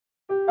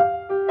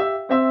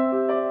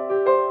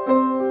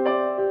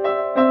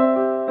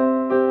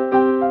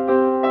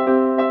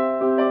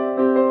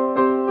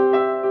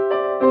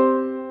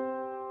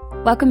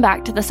Welcome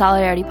back to the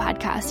Solidarity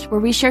Podcast,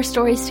 where we share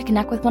stories to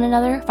connect with one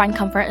another, find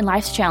comfort in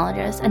life's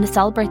challenges, and to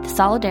celebrate the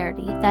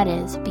solidarity that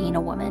is being a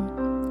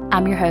woman.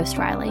 I'm your host,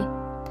 Riley.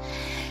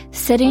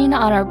 Sitting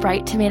on our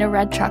bright tomato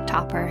red truck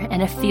topper in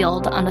a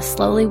field on a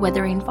slowly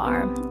withering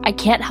farm, I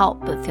can't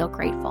help but feel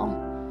grateful.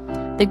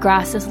 The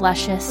grass is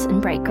luscious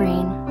and bright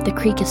green, the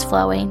creek is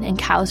flowing, and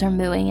cows are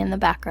mooing in the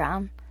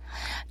background.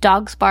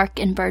 Dogs bark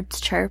and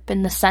birds chirp,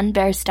 and the sun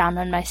bears down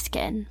on my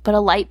skin, but a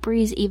light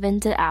breeze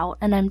evens it out,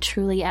 and I'm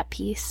truly at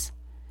peace.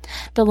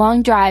 The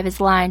long drive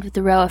is lined with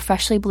a row of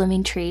freshly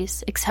blooming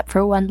trees, except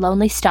for one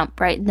lonely stump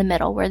right in the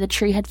middle where the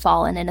tree had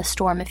fallen in a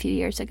storm a few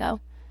years ago.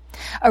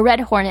 A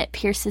red hornet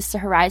pierces the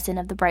horizon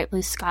of the bright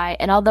blue sky,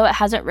 and although it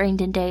hasn't rained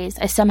in days,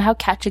 I somehow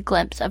catch a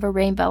glimpse of a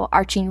rainbow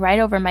arching right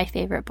over my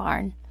favorite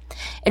barn.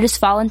 It has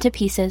fallen to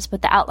pieces,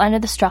 but the outline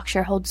of the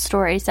structure holds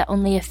stories that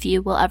only a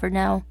few will ever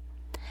know.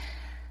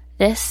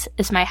 This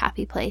is my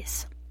happy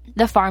place.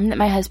 The farm that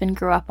my husband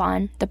grew up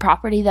on, the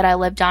property that I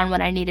lived on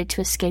when I needed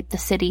to escape the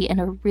city and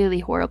a really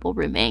horrible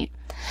roommate.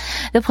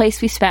 The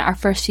place we spent our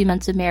first few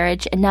months of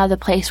marriage, and now the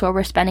place where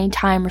we're spending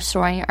time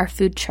restoring our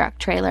food truck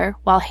trailer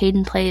while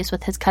Hayden plays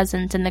with his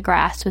cousins in the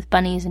grass with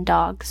bunnies and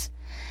dogs.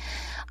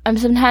 I'm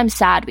sometimes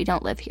sad we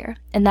don't live here,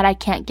 and that I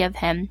can't give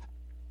him,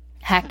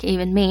 heck,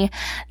 even me,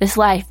 this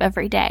life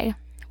every day.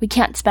 We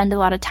can't spend a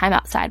lot of time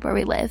outside where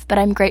we live, but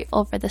I'm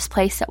grateful for this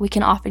place that we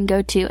can often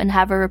go to and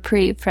have a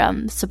reprieve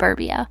from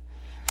suburbia.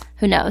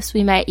 Who knows,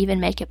 we might even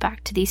make it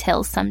back to these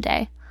hills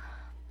someday.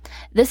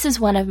 This is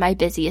one of my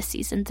busiest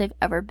seasons I've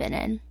ever been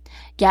in,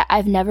 yet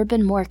I've never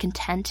been more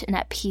content and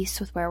at peace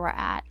with where we're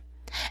at.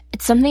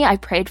 It's something I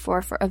prayed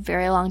for a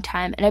very long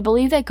time, and I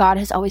believe that God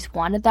has always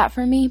wanted that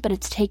for me, but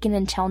it's taken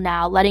until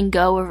now, letting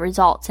go of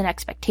results and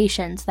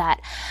expectations, that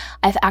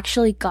I've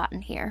actually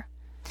gotten here.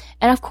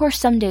 And of course,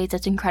 some days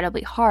it's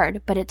incredibly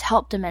hard, but it's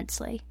helped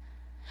immensely.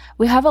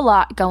 We have a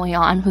lot going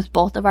on with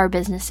both of our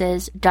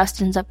businesses,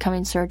 Dustin's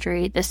upcoming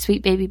surgery, this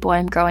sweet baby boy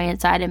I'm growing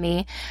inside of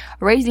me,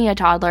 raising a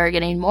toddler,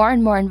 getting more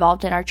and more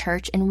involved in our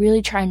church, and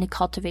really trying to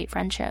cultivate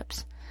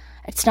friendships.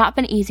 It's not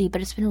been easy,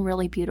 but it's been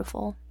really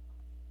beautiful.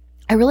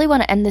 I really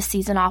want to end this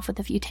season off with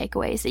a few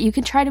takeaways that you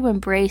can try to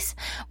embrace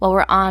while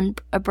we're on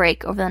a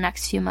break over the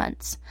next few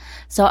months.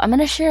 So I'm going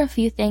to share a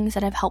few things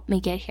that have helped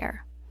me get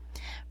here.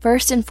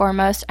 First and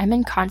foremost, I'm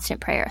in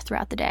constant prayer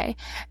throughout the day,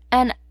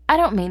 and I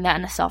don't mean that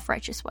in a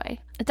self-righteous way.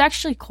 It's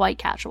actually quite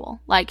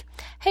casual. Like,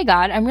 hey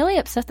God, I'm really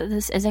upset that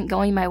this isn't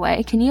going my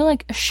way. Can you,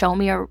 show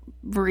me a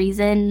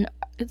reason?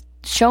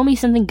 Show me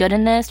something good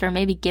in this, or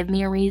maybe give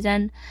me a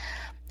reason?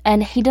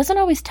 And he doesn't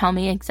always tell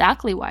me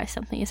exactly why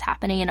something is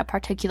happening in a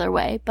particular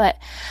way, but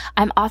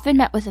I'm often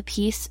met with a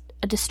peace,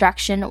 a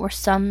distraction, or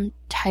some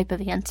type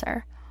of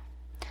answer.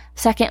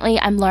 Secondly,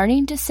 I'm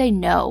learning to say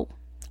no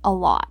a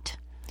lot.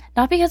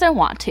 Not because I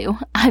want to,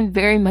 I'm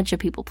very much a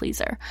people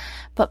pleaser,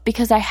 but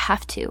because I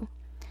have to.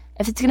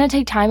 If it's going to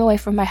take time away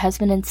from my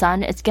husband and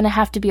son, it's going to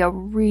have to be a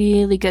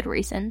really good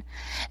reason.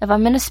 If I'm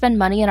going to spend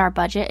money in our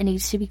budget, it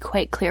needs to be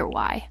quite clear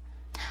why.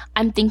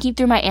 I'm thinking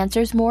through my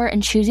answers more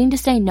and choosing to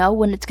say no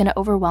when it's going to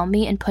overwhelm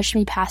me and push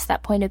me past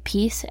that point of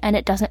peace and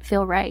it doesn't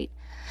feel right.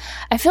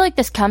 I feel like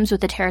this comes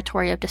with the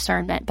territory of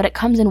discernment, but it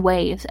comes in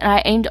waves, and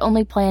I aim to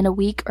only plan a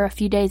week or a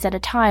few days at a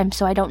time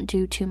so I don't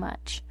do too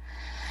much.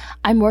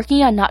 I'm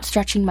working on not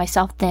stretching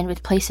myself thin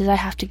with places I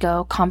have to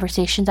go,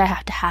 conversations I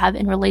have to have,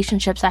 and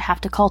relationships I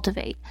have to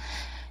cultivate.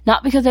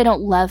 Not because I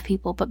don't love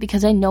people, but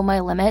because I know my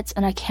limits,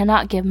 and I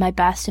cannot give my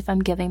best if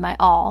I'm giving my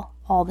all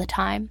the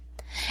time.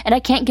 And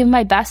I can't give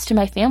my best to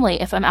my family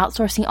if I'm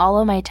outsourcing all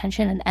of my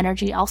attention and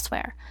energy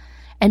elsewhere.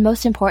 And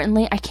most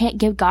importantly, I can't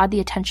give God the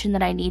attention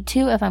that I need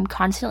to if I'm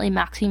constantly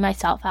maxing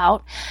myself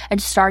out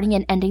and starting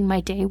and ending my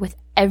day with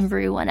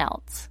everyone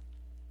else.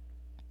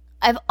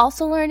 I'm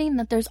also learning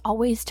that there's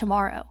always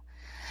tomorrow.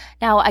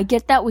 Now, I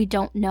get that we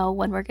don't know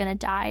when we're going to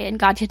die, and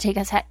God could take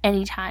us at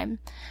any time.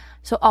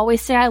 So always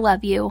say I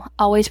love you,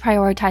 always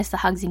prioritize the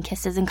hugs and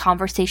kisses and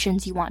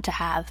conversations you want to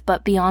have.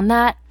 But beyond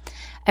that,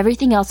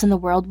 everything else in the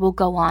world will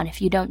go on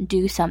if you don't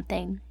do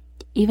something,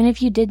 even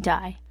if you did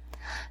die.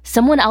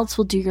 Someone else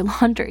will do your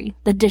laundry.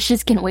 The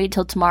dishes can wait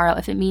till tomorrow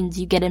if it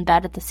means you get in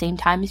bed at the same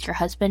time as your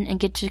husband and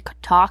get to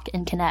talk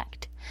and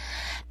connect.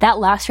 That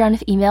last round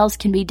of emails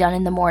can be done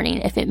in the morning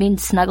if it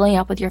means snuggling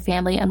up with your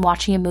family and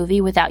watching a movie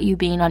without you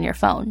being on your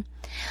phone.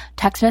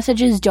 Text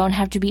messages don't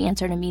have to be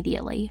answered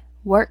immediately.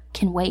 Work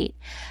can wait.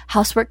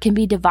 Housework can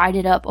be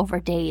divided up over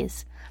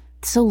days.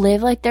 So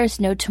live like there's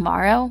no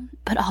tomorrow,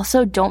 but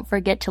also don't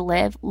forget to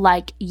live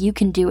like you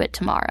can do it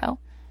tomorrow.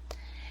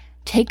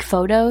 Take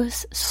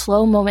photos,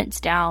 slow moments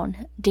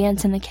down,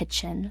 dance in the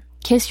kitchen,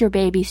 kiss your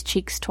baby's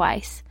cheeks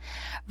twice.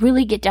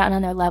 Really get down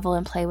on their level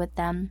and play with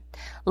them.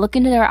 Look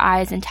into their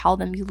eyes and tell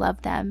them you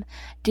love them.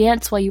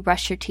 Dance while you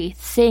brush your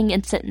teeth. Sing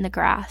and sit in the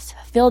grass.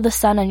 Feel the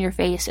sun on your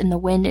face and the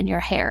wind in your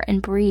hair,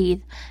 and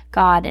breathe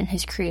God and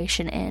His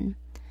creation in.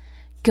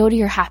 Go to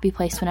your happy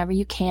place whenever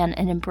you can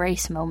and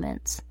embrace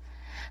moments.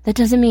 That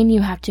doesn't mean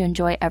you have to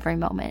enjoy every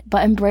moment,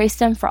 but embrace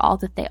them for all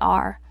that they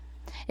are.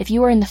 If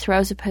you are in the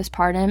throes of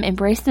postpartum,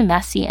 embrace the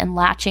messy and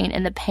latching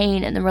and the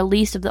pain and the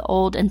release of the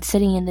old and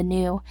sitting in the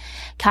new.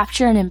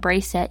 Capture and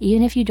embrace it,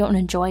 even if you don't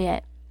enjoy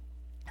it.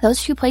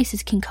 Those two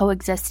places can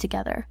coexist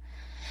together.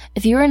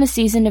 If you are in a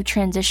season of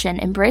transition,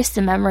 embrace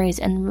the memories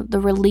and the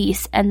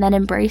release, and then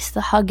embrace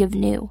the hug of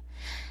new.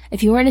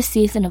 If you are in a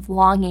season of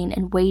longing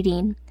and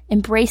waiting,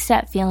 embrace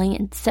that feeling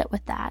and sit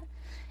with that.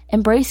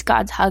 Embrace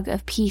God's hug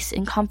of peace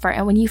and comfort,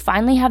 and when you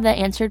finally have that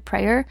answered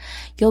prayer,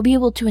 you'll be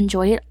able to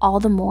enjoy it all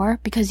the more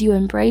because you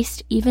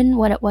embraced even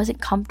when it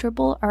wasn't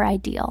comfortable or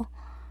ideal.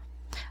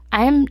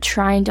 I am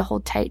trying to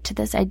hold tight to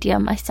this idea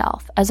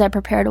myself as I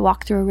prepare to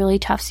walk through a really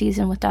tough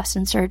season with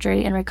Dustin's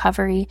surgery and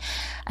recovery,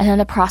 and then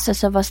the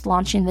process of us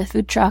launching the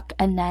food truck,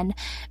 and then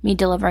me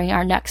delivering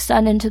our next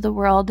son into the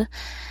world.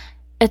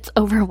 It's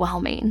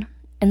overwhelming.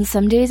 And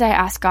some days I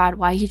ask God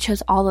why he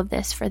chose all of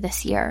this for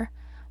this year.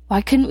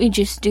 Why couldn't we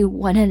just do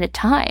one at a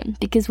time?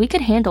 Because we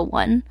could handle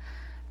one.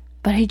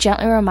 But he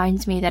gently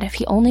reminds me that if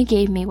he only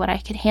gave me what I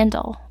could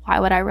handle, why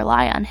would I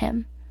rely on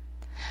him?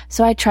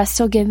 So I trust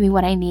he'll give me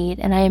what I need,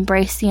 and I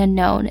embrace the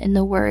unknown and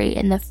the worry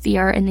and the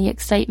fear and the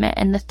excitement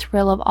and the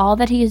thrill of all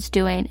that he is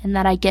doing and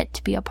that I get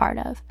to be a part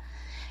of.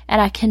 And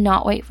I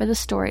cannot wait for the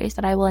stories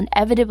that I will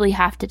inevitably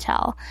have to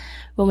tell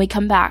when we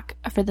come back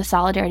for the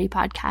Solidarity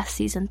Podcast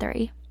Season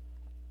 3.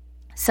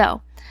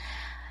 So,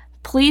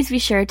 please be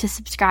sure to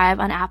subscribe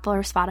on Apple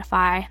or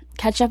Spotify.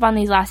 Catch up on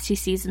these last 2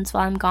 seasons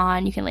while I'm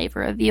gone. You can leave a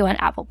review on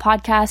Apple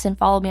Podcasts and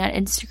follow me on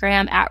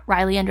Instagram at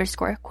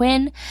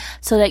Riley_Quinn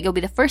so that you'll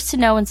be the first to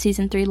know when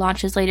Season 3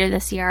 launches later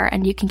this year,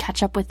 and you can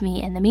catch up with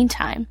me in the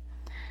meantime.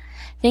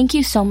 Thank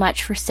you so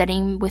much for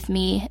sitting with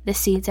me this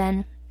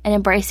season and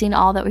embracing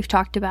all that we've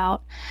talked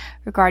about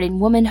regarding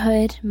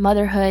womanhood,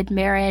 motherhood,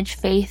 marriage,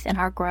 faith, and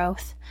our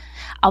growth.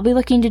 I'll be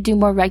looking to do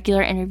more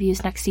regular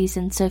interviews next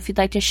season, so if you'd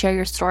like to share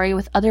your story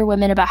with other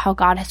women about how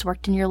God has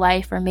worked in your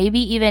life, or maybe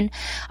even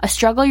a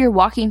struggle you're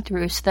walking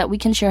through so that we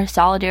can share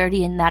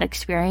solidarity in that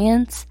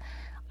experience,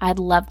 I'd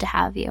love to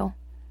have you.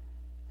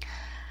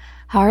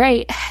 All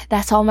right,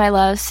 that's all my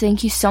loves.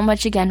 Thank you so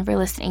much again for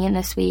listening in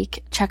this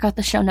week. Check out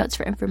the show notes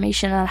for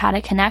information on how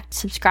to connect,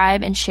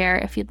 subscribe, and share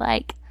if you'd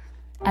like.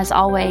 As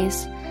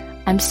always,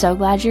 I'm so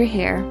glad you're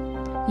here.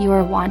 You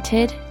are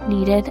wanted,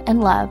 needed,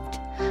 and loved.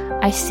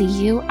 I see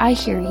you, I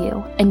hear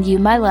you, and you,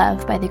 my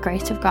love, by the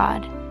grace of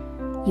God,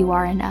 you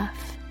are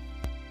enough.